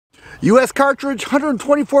US Cartridge,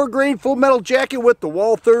 124 grain full metal jacket with the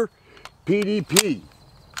Walther PDP.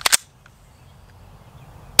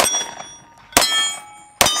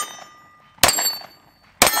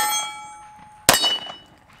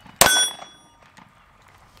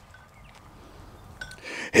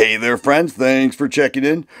 Hey there friends, thanks for checking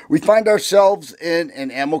in. We find ourselves in an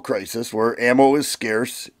ammo crisis where ammo is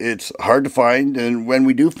scarce, it's hard to find, and when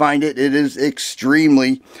we do find it, it is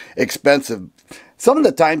extremely expensive. Some of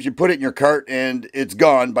the times you put it in your cart and it's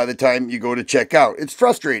gone by the time you go to check out. It's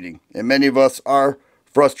frustrating, and many of us are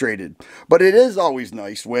frustrated. But it is always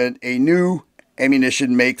nice when a new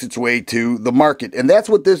ammunition makes its way to the market, and that's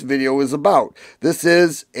what this video is about. This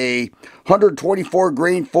is a 124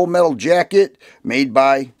 grain full metal jacket made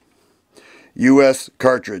by US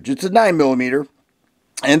Cartridge. It's a 9mm,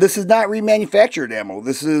 and this is not remanufactured ammo.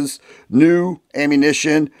 This is new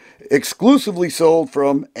ammunition exclusively sold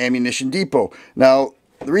from Ammunition Depot. Now,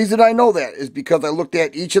 the reason I know that is because I looked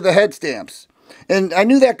at each of the head stamps. And I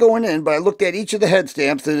knew that going in, but I looked at each of the head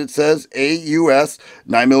stamps and it says a US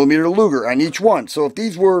 9mm Luger on each one. So if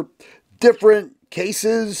these were different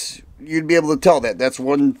cases, you'd be able to tell that. That's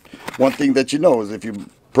one thing that you know, is if you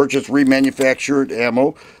purchase remanufactured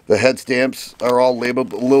ammo, the head stamps are all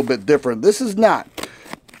labeled a little bit different. This is not.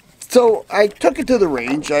 So I took it to the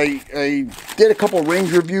range. I did a couple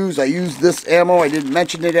range reviews. I used this ammo. I didn't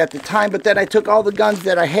mention it at the time, but then I took all the guns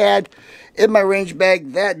that I had in my range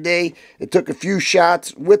bag that day. It took a few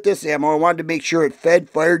shots with this ammo. I wanted to make sure it fed,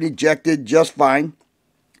 fired, ejected just fine.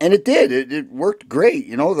 And it did. It worked great.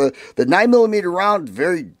 You know, the 9mm round,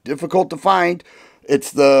 very difficult to find.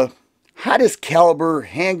 It's the hottest caliber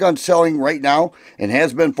handgun selling right now, and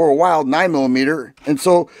has been for a while, 9mm. And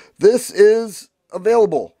so this is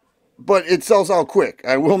available, but it sells out quick.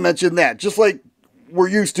 I will mention that. Just like we're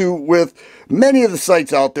used to with many of the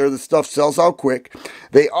sites out there, the stuff sells out quick.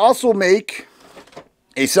 They also make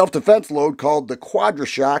a self-defense load called the Quadra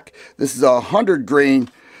Shock. This is a 100 grain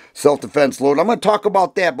self-defense load. I'm going to talk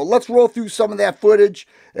about that, but let's roll through some of that footage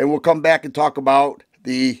and we'll come back and talk about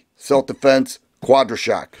the self-defense Quadra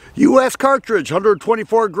Shock. US Cartridge,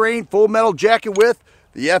 124 grain full metal jacket with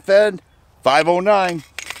the FN 509.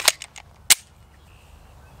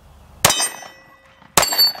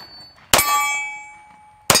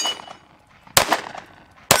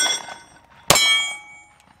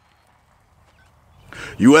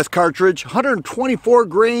 US Cartridge, 124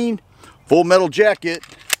 grain full metal jacket,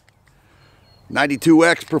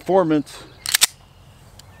 92X performance.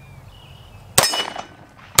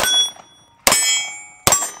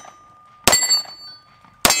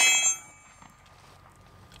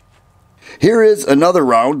 Here is another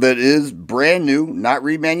round that is brand new, not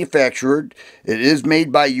remanufactured. It is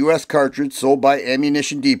made by US Cartridge, sold by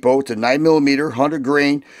Ammunition Depot. It's a 9mm 100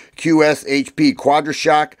 grain QSHP Quadra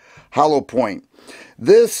Shock hollow point.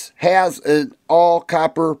 This has an all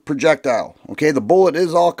copper projectile. Okay, the bullet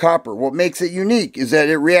is all copper. What makes it unique is that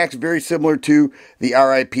it reacts very similar to the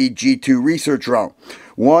RIP G2 research round.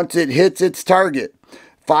 Once it hits its target,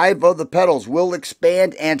 5 of the petals will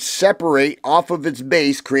expand and separate off of its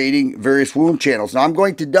base, creating various wound channels. Now I'm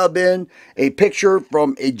going to dub in a picture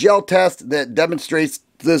from a gel test that demonstrates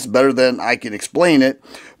this better than I can explain it,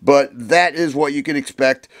 but that is what you can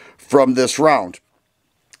expect from this round.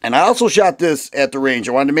 And I also shot this at the range.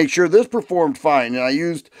 I wanted to make sure this performed fine, and I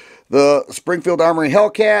used the Springfield Armory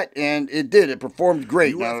Hellcat, and it did. It performed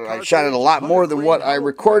great. Now, I shot it a lot more than what I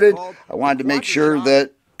recorded. I wanted to make sure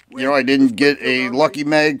that, you know, I didn't get a lucky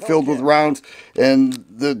mag filled with rounds, and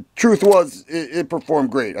the truth was, it performed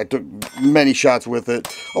great. I took many shots with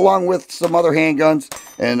it, along with some other handguns,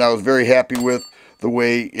 and I was very happy with the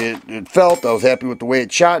way it felt. I was happy with the way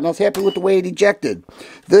it shot, and I was happy with the way it ejected.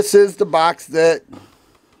 This is the box that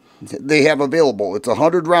they have available. It's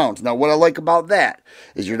 100 rounds. Now, what I like about that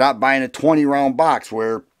is you're not buying a 20 round box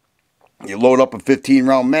where you load up a 15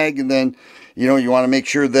 round mag and then, you know, you want to make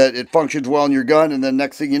sure that it functions well in your gun, and then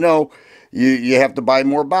next thing you know, you have to buy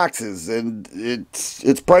more boxes, and it's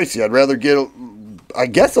pricey. I'd rather get I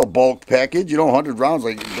guess a bulk package. You know, 100 rounds,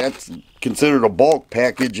 like, that's considered a bulk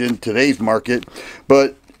package in today's market.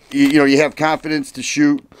 But you know, you have confidence to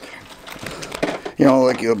shoot, you know,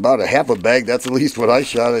 like about a half a bag. That's at least what I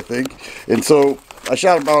shot, I think. And so I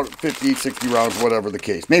shot about 50, 60 rounds, whatever the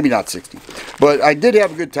case. Maybe not 60. But I did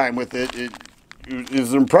have a good time with it. It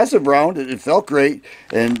was an impressive round. It felt great.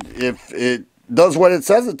 And if it does what it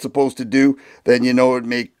says it's supposed to do, then you know it would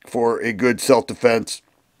make for a good self-defense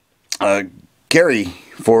carry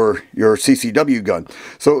for your CCW gun.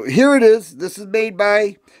 So here it is. This is made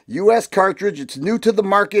by US Cartridge. It's new to the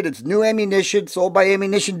market. It's new ammunition sold by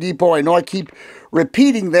Ammunition Depot. I know I keep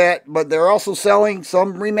repeating that, but they're also selling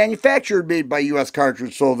some remanufactured made by US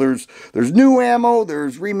Cartridge. So there's new ammo,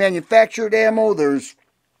 there's remanufactured ammo, there's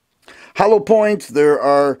hollow points, there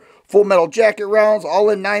are full metal jacket rounds, all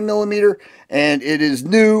in 9mm, and it is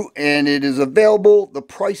new and it is available. The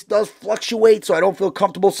price does fluctuate, so I don't feel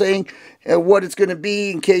comfortable saying what it's going to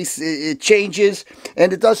be in case it changes,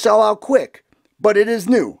 and it does sell out quick, but it is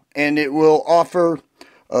new and it will offer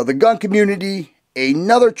the gun community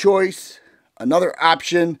another choice, another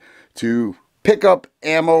option to pick up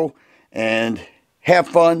ammo and have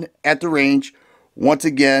fun at the range once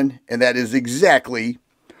again, and that is exactly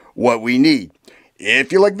what we need.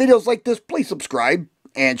 If you like videos like this, please subscribe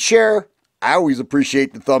and share. I always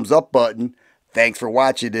appreciate the thumbs up button. Thanks for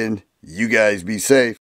watching, and you guys be safe.